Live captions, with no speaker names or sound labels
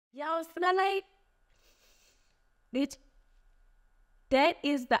Y'all smell like? Bitch, that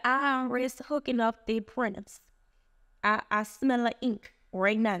is the IRS hooking up their printers. I smell like ink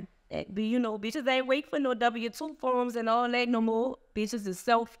right now. You know, bitches ain't wait for no W-2 forms and all that no more. Bitches is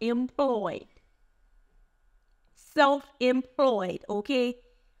self-employed. Self-employed, okay?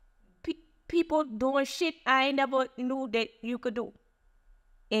 People doing shit I ain't never knew that you could do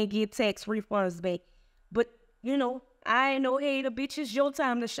and get tax refunds back. But, you know, I ain't no hater, bitch. It's your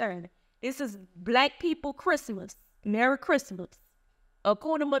time to shine. This is Black people Christmas. Merry Christmas.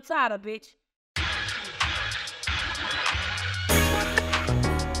 Hakuna Matata, bitch.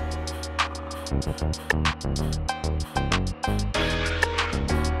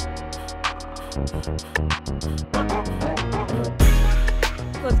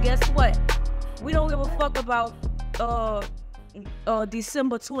 Because guess what? We don't give a fuck about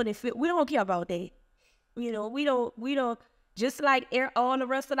December 25th. We don't care about that. You know, we don't, just like all the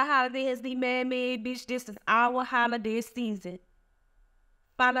rest of the holidays, the man-made, bitch, this is our holiday season.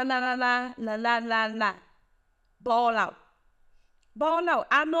 Fa la la la la la la la la. Ball out. Ball out.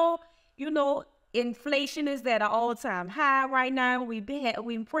 I know, you know, inflation is at an all-time high right now. We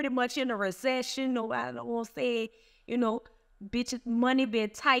pretty much in a recession. Nobody don't want to say, you know, bitch, money been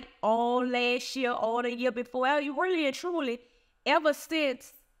tight all last year, all the year before. You really and truly, ever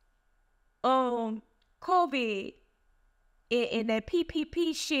since COVID and that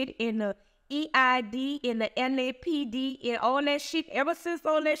PPP shit and the EID and the NAPD and all that shit, ever since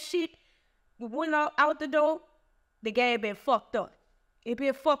all that shit went out the door, the game been fucked up. It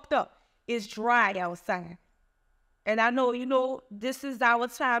been fucked up. It's dry outside. And I know, you know, this is our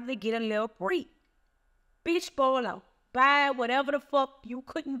time to get a little break. Bitch, ball out. Buy whatever the fuck you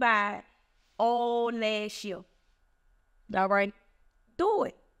couldn't buy all last year. All right? Do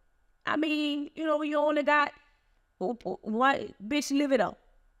it. I mean, you know, you only got one. Bitch, live it up.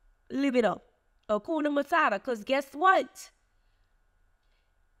 Live it up. Hakuna Matata. Because guess what?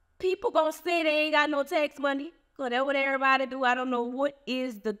 People gonna say they ain't got no tax money. Because that's what everybody do. I don't know what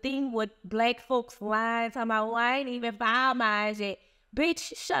is the thing with Black folks lying. Talking about, well, I ain't even filed mine yet.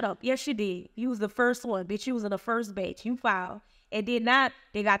 Bitch, shut up. Yes, you did. You was the first one. Bitch, you was in the first batch. You filed. And then now,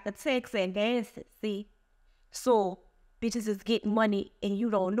 they got the tax advances. See? So, bitches is getting money and you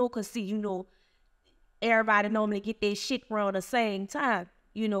don't know. Because, see, you know, everybody normally get their shit around the same time.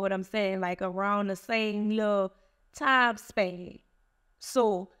 You know what I'm saying? Like, around the same little time span.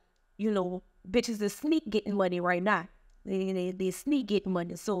 So, you know, bitches is sneak getting money right now. They sneak getting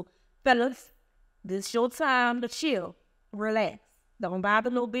money. So, fellas, this your time to chill. Relax. Don't bother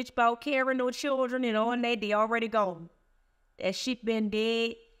no bitch about carrying no children and all that. They already gone. That shit been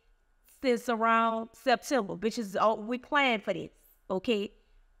dead since around September. Bitches, we planned for this, okay?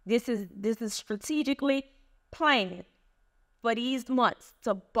 This is strategically planned for these months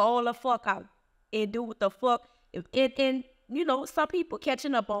to ball the fuck out and do what the fuck. And you know, some people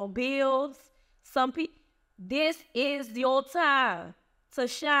catching up on bills. Some people, this is your time to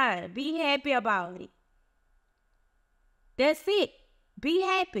shine. Be happy about it. That's it. Be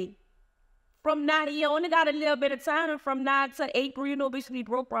happy. From now, you only got a little bit of time. From now to April, you know, bitch, we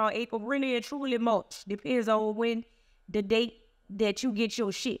broke around April, really and truly March. Depends on when the date that you get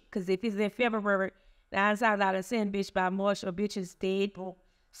your shit. Because if it's in February, 9 times out of 10, bitch, by March, or bitch is dead, bro.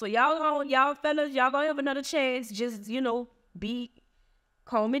 So y'all fellas, y'all gonna have another chance. Just, you know,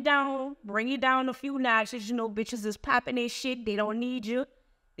 calm it down, bring it down a few notches. You know, bitches is popping their shit. They don't need you.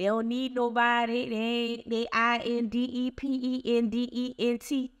 They don't need nobody. They INDEPENDENT.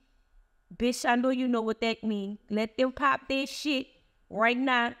 Bitch, I know you know what that means. Let them pop their shit right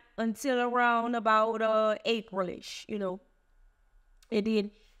now until around about April-ish, you know. And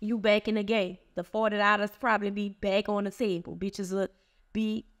then you back in the game. The $40 probably be back on the table. Bitches will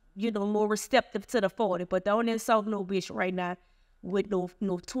be, you know, more receptive to the 40. But don't insult no bitch right now with no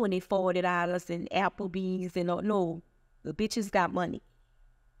 $20, $40 and Applebee's and no. The bitches got money.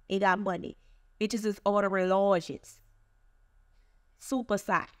 They got money. Bitches is ordering larges. Super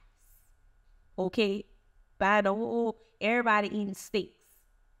size. Okay? By the whole, everybody eating steaks.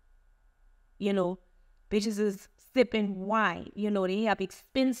 You know, bitches is sipping wine. You know, they have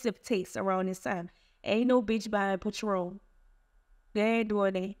expensive tastes around this time. Ain't no bitch buying Patron. They ain't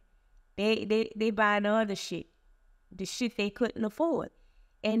doing that. They buying other shit. The shit they couldn't afford.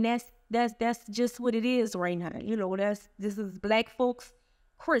 And that's just what it is right now. You know, this is Black folks'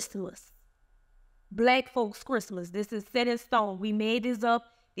 Christmas. Black folks' Christmas. This is set in stone. We made this up.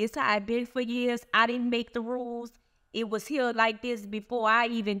 This how it been for years. I didn't make the rules. It was here like this before I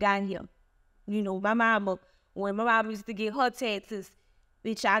even got here. You know, when my mama used to get her taxes,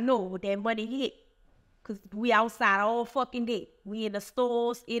 bitch, I know that money hit. Cause we outside all fucking day. We in the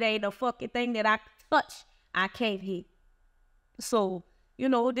stores. It ain't a fucking thing that I touch. I can't hit. So,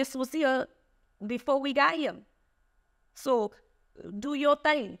 this was here before we got here. So, do your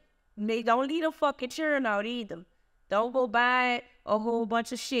thing. They don't leave a fucking churn out either. Don't go buy a whole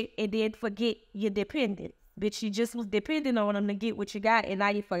bunch of shit and then forget you're dependent. Bitch, you just was dependent on them to get what you got and now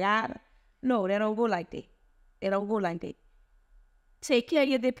you forgot. No, that don't go like that. That don't go like that. Take care of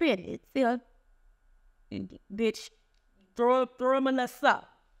your dependents. Yeah. Bitch, throw them in the suck.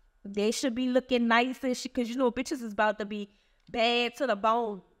 They should be looking nice and shit, because bitches is about to be bad to the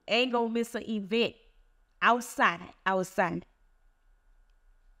bone. Ain't gonna miss an event. Outside.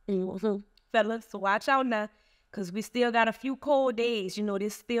 Fellas, so watch out now, because we still got a few cold days.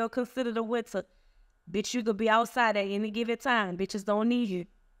 This still considered a winter. Bitch, you could be outside at any given time. Bitches don't need you.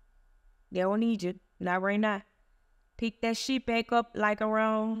 They don't need you. Not right now. Pick that shit back up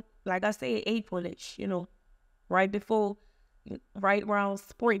around, like I said, April-ish, right around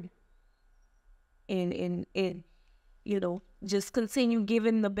spring. And just continue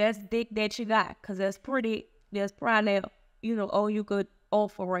giving the best dick that you got, because that's probably, all you could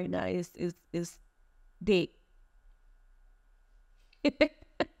offer right now is dick.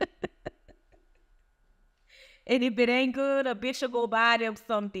 And if it ain't good, a bitch will go buy them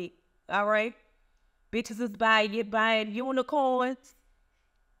some dick. All right? Bitches is buying unicorns.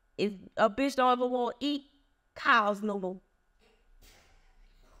 A bitch don't ever want to eat cows no more.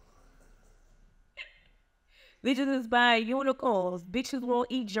 Bitches is buying unicorns. Bitches won't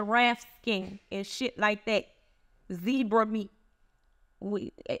eat giraffe skin and shit like that. Zebra meat.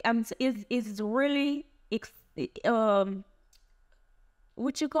 It's really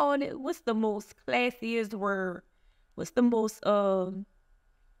what you call it? What's the most classiest word? What's the most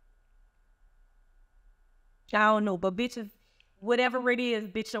I don't know, but bitches, whatever it is,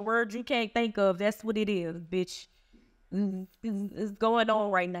 bitch, a word you can't think of, that's what it is, bitch. It's going on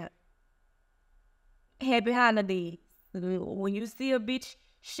right now. Happy holidays. When you see a bitch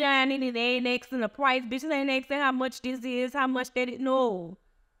shining and they ain't asking the price, bitches ain't asking how much this is, how much that is. No.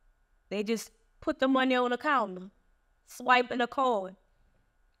 They just put the money on the counter, swiping the card.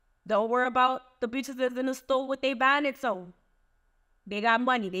 Don't worry about the bitches that's in the store, what they buying it on. They got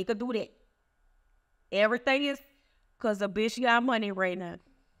money. They could do that. Everything is because a bitch got money right now.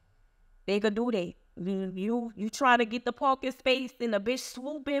 They could do that. You try to get the pocket space and a bitch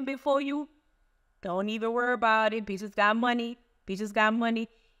swoop in before you. Don't even worry about it. Bitches got money. Bitches got money.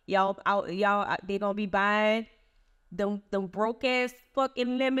 Y'all, they gonna be buying them broke ass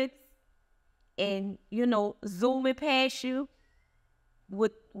fucking limits and zooming past you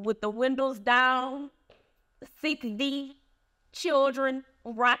with the windows down, 6D, children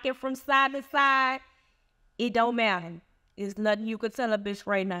rocking from side to side. It don't matter. It's nothing you could tell a bitch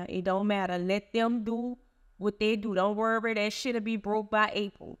right now. It don't matter. Let them do what they do. Don't worry, that shit'll be broke by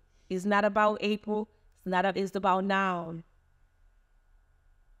April. It's not about April. It's about now.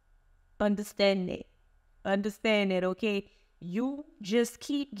 Understand it, okay? You just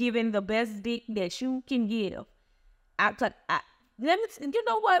keep giving the best dick that you can give. You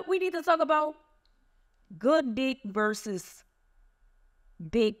know what we need to talk about? Good dick versus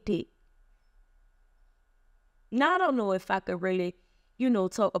big dick. Now, I don't know if I could really,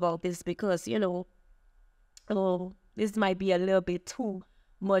 talk about this because, this might be a little bit too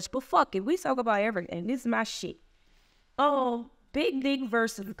much, but fuck it. We talk about everything. This is my shit. Big dick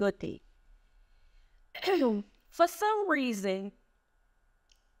versus good dick. For some reason,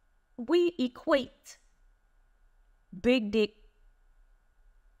 we equate big dick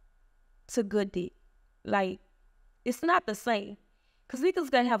to good dick. Like, it's not the same. Because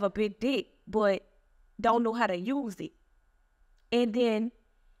niggas gonna have a big dick, but don't know how to use it. And then,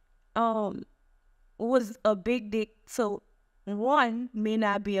 was a big dick to one may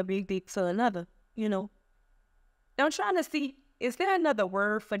not be a big dick to another, I'm trying to see, is there another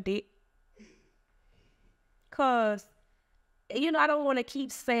word for dick? Because, I don't want to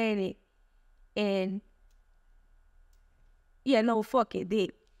keep saying it. And, fuck it,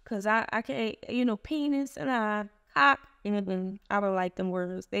 dick. Because I can't, penis and cock, and I don't like them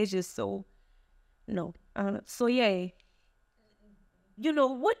words. They just so, no. So, yeah.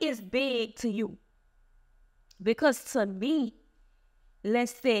 What is big to you? Because to me,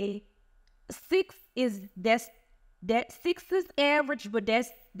 let's say 6 is, that 6 is average, but that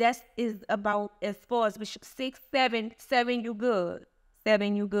is about as far as 6, 7, you good.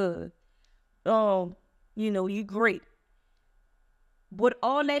 7, you good. You great. But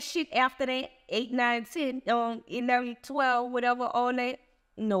all that shit after that, 8, 9, 10, 11, 12, whatever, all that,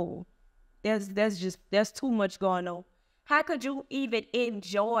 no. That's too much going on. How could you even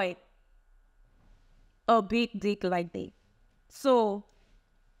enjoy a big dick like that. So,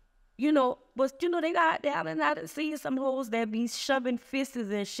 but they got down and I done seen some hoes that be shoving fists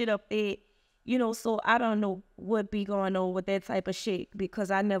and shit up there, so I don't know what be going on with that type of shit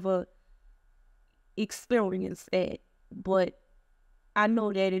because I never experienced that. But I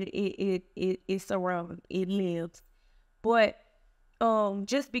know that it's around, it lives. But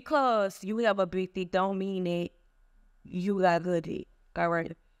just because you have a big dick don't mean that you got good dick. All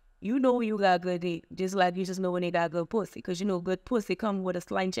right. You know you got good dick, just like you just know when they got good pussy. Because good pussy comes with a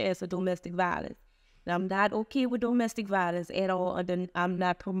slight chance of domestic violence. Now, I'm not okay with domestic violence at all. I'm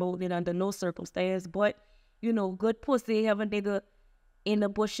not promoting it under no circumstance. But, good pussy have a nigga in the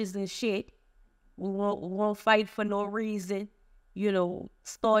bushes and shit. Won't fight for no reason.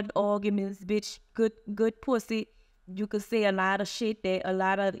 Start arguments, bitch. Good pussy. You could say a lot of shit that a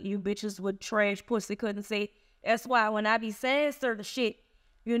lot of you bitches with trash pussy couldn't say. That's why when I be saying certain shit,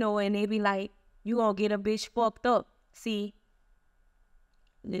 and they be like, you gonna get a bitch fucked up. See,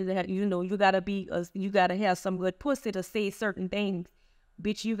 you gotta have some good pussy to say certain things.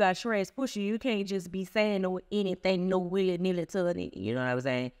 Bitch, you got trash pussy. You can't just be saying anything no willy-nilly to it. You know what I'm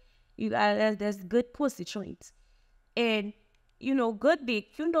saying? That's good pussy traits. And, good dick.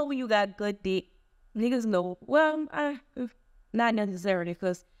 When you got good dick, niggas know. Well, not necessarily,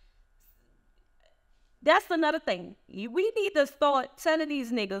 because that's another thing. We need to start telling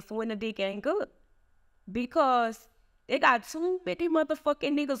these niggas when the dick ain't good. Because they got too many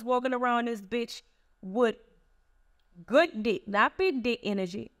motherfucking niggas walking around this bitch with good dick, not big dick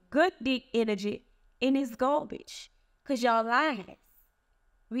energy, good dick energy, and it's garbage. Because y'all lying.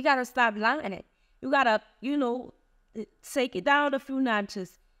 We got to stop lying. You got to, take it down a few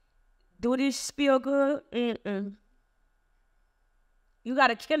notches. Do this feel good? You got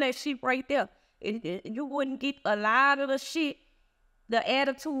to kill that shit right there. You wouldn't get a lot of the shit, the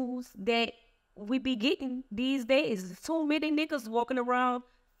attitudes that we be getting these days. Too many niggas walking around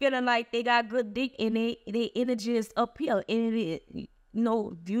feeling like they got good dick and their energy is up here. And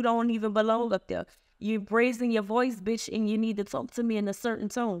you don't even belong up there. You're raising your voice, bitch, and you need to talk to me in a certain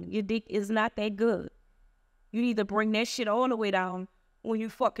tone. Your dick is not that good. You need to bring that shit all the way down when you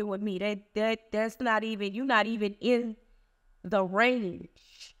fucking with me. That's not even, you're not even in the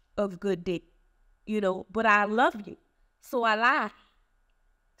range of good dick. But I love you. So I lie.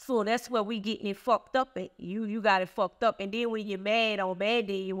 So that's where we getting it fucked up at. You got it fucked up. And then when you're mad on bad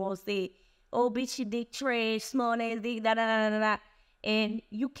day, you won't say, oh, bitch, your dick trash, small ass dick, da da da da da. And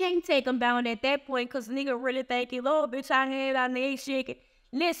you can't take them down at that point because nigga really thinking, oh, bitch, I had on the shaking.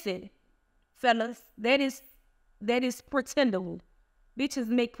 Listen, fellas, that is pretendable. Bitches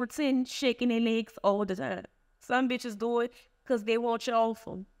make pretend shaking their legs all the time. Some bitches do it because they want you off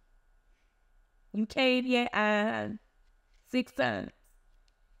them. You came here 6 times.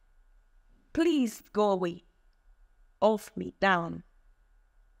 Please go away. Off me, down.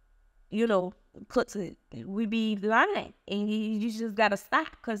 We be lying. And you just got to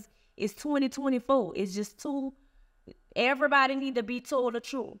stop because it's 2024. It's just everybody need to be told the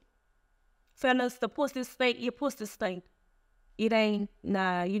truth. Fellas, the pussy stink, your pussy stink. It ain't,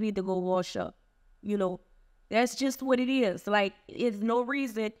 you need to go wash up. That's just what it is. Like, it's no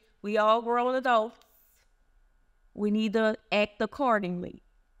reason. We all grown adults. We need to act accordingly.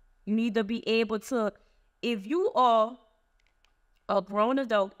 You need to be able to, if you are a grown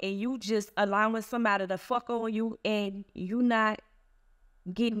adult and you just allowing somebody to fuck on you and you not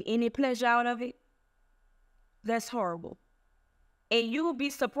getting any pleasure out of it, that's horrible. And you will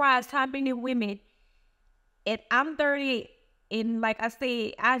be surprised how many women, and I'm 38, and like I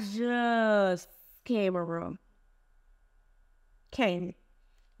said, I just came around. A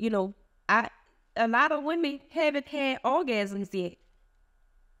lot of women haven't had orgasms yet.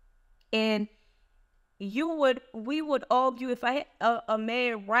 And we would argue if I had a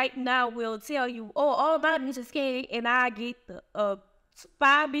man right now will tell you, oh, all my bitches came, and I get the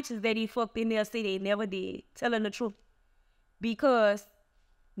 5 bitches that he fucked in there say they never did, telling the truth. Because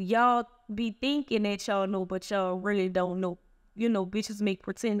y'all be thinking that y'all know, but y'all really don't know. Bitches make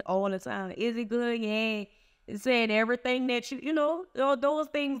pretend all the time. Is it good? Yeah. It's saying everything that those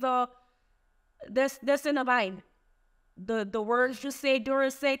things are, that's in the Bible. The words you say during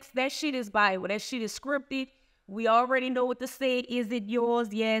sex, that shit is Bible. That shit is scripted. We already know what to say. Is it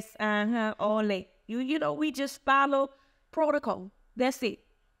yours? Yes. All that. We just follow protocol. That's it.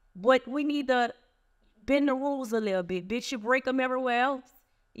 But we need to bend the rules a little bit. Bitch, you break them everywhere else.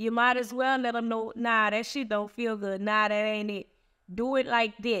 You might as well let them know, nah, that shit don't feel good. Nah, that ain't it. Do it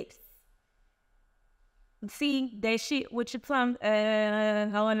like this. See, that shit with your tongue,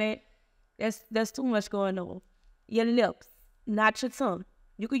 all that, that's too much going on. Your lips, not your tongue.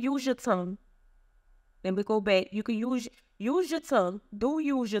 You could use your tongue. Let me go back. You can use your tongue. Do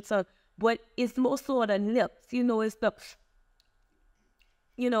use your tongue. But it's more so the lips. It's the,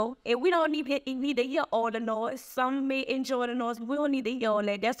 and we don't need to hear all the noise. Some may enjoy the noise. We don't need to hear all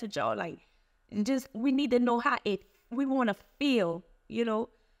that. That's what y'all like. We need to know how we want to feel,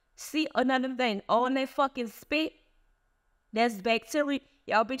 See, another thing, all that fucking spit, that's bacteria.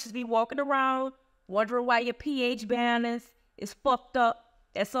 Y'all bitches be walking around wondering why your pH balance is fucked up.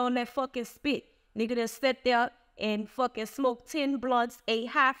 That's all that fucking spit. Nigga just sit there and fucking smoke 10 blunts, ate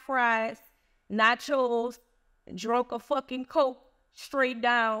hot fries, nachos, drunk a fucking Coke straight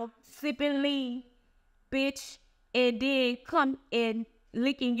down, sipping lean, bitch, and then come and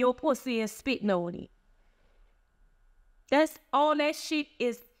licking your pussy and spitting on it. That's all that shit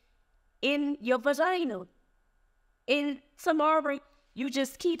is in your vagina. And tomorrow, you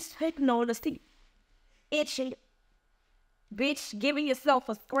just keep spitting on the stick. Itching. Bitch, giving yourself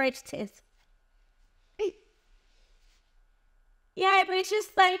a scratch test. Yeah, but it's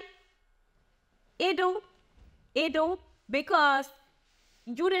just like, it do, because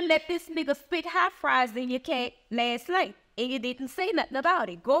you didn't let this nigga spit hot fries in your cat last night, and you didn't say nothing about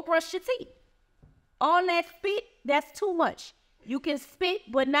it. Go brush your teeth. All that spit, that's too much. You can spit,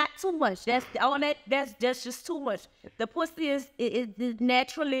 but not too much. That's just too much. The pussy is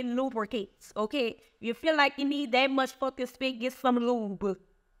naturally lubricates, okay? You feel like you need that much fucking spit, get some lube.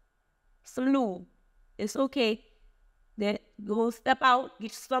 Some lube. It's okay. Then go step out,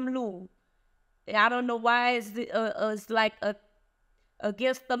 get some lube. I don't know why it's like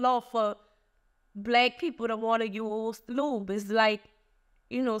against the law for black people to want to use lube. It's like,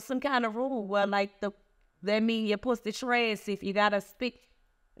 some kind of rule where like that mean your pussy trash if you gotta spit.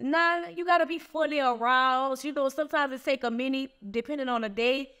 Nah, you gotta be fully aroused. Sometimes it take a minute, depending on the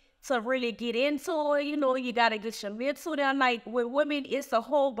day, to really get into it. You gotta get your mental down. Like with women, it's a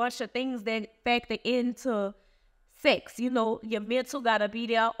whole bunch of things that factor into sex. Your mental gotta be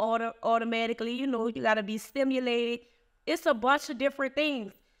there automatically. You gotta be stimulated. It's a bunch of different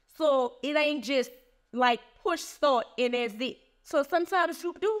things. So it ain't just like push start and that's it. So sometimes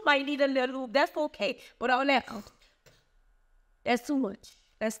you do might need a little, that's okay. But all that, that's too much.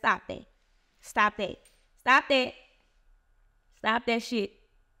 Let's stop that. Stop that. Stop that. Stop that shit.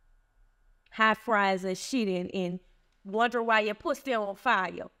 Hot fries and shit and wonder why your pussy on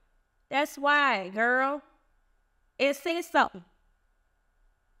fire. That's why, girl. It says something.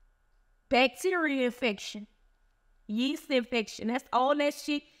 Bacteria infection. Yeast infection. That's all that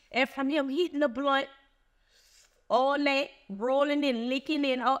shit. And from him heating the blunt, all that rolling and licking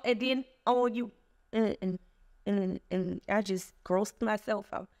and then on you. And I just grossed myself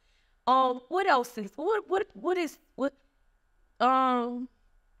out. What else is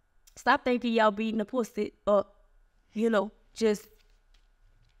stop thinking y'all beating the pussy up. Just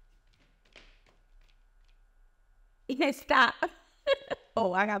stop.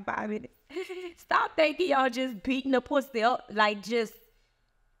 Oh, I got 5 minutes. Stop thinking y'all just beating the pussy up, like just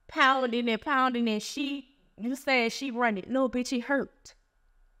pounding and you said she running. No, bitch, it hurt.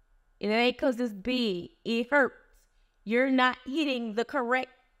 It ain't because it's big. It hurts. You're not hitting the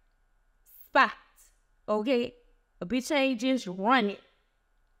correct spots, okay? A bitch ain't just running.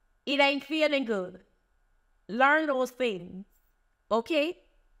 It ain't feeling good. Learn those things, okay?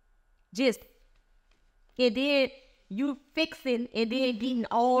 And then you fixing and then getting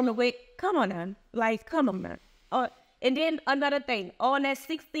all the way. Come on, man. Like, come on, man. And then another thing, all that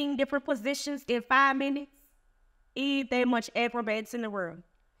 16 different positions in 5 minutes, ain't that much acrobats in the world.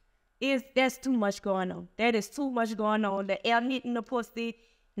 That's too much going on. That is too much going on. The air hitting the pussy,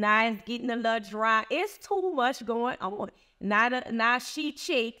 now it's getting a little dry. It's too much going on. Now she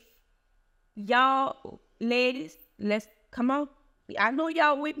chicks. Y'all, ladies, let's come on. I know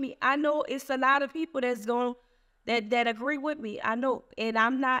y'all with me. I know it's a lot of people that agree with me. I know. And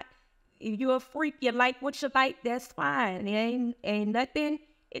I'm not, if you're a freak, you like what you like, that's fine. It ain't nothing.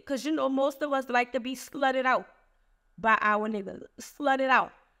 Because, most of us like to be slutted out by our niggas. Slutted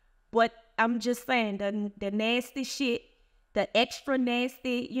out. But I'm just saying, the nasty shit, the extra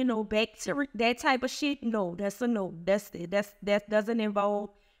nasty, bacteria, that type of shit, no, that's a no. That doesn't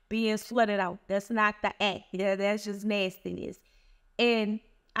involve being slutted out. That's not the act. Yeah, that's just nastiness. And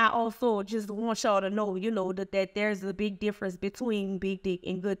I also just want y'all to know, that there's a big difference between big dick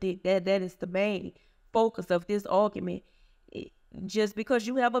and good dick. That is the main focus of this argument. Just because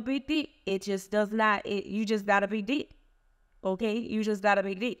you have a big dick, it just does not, you just got a big dick. Okay? You just got a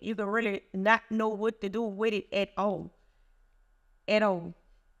big dick. You can really not know what to do with it at all. At all.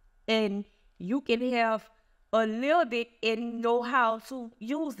 And you can have a little dick and know how to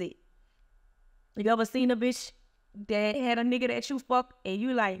use it. You ever seen a bitch that had a nigga that you fuck and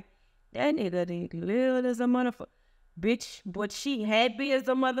you like, That nigga did little as a motherfucker. Bitch, but she happy as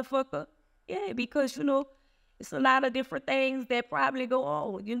a motherfucker. Yeah, because, you know, it's a lot of different things that probably go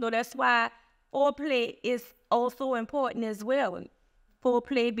on. You know, that's why foreplay is also important as well.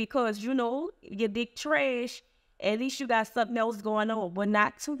 Foreplay because, you know, your dick trash, at least you got something else going on, but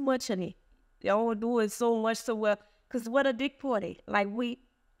not too much of it. Don't do it so much so well, because what a dick party. Like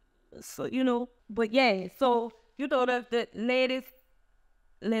so, you know, but yeah, so, you know, the ladies,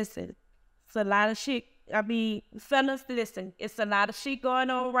 listen, it's a lot of shit. I mean, fellas, listen, it's a lot of shit going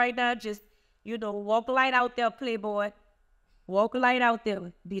on right now. Just, you know, walk light out there, playboy. Walk light out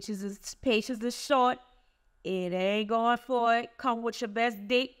there. Bitches' patience is short. It ain't going for it. Come with your best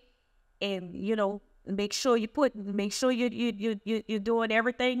dick, and, you know, make sure you're doing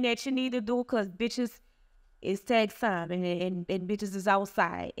everything that you need to do, because bitches, it's tax time, and bitches is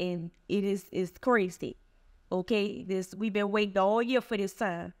outside, and it's crazy. Okay, we've been waiting all year for this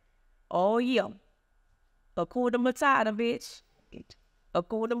time, all year. Hakuna Matata, bitch.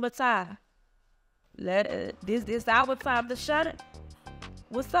 Hakuna Matata. This our time to shut it.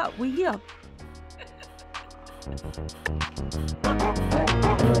 What's up? We here.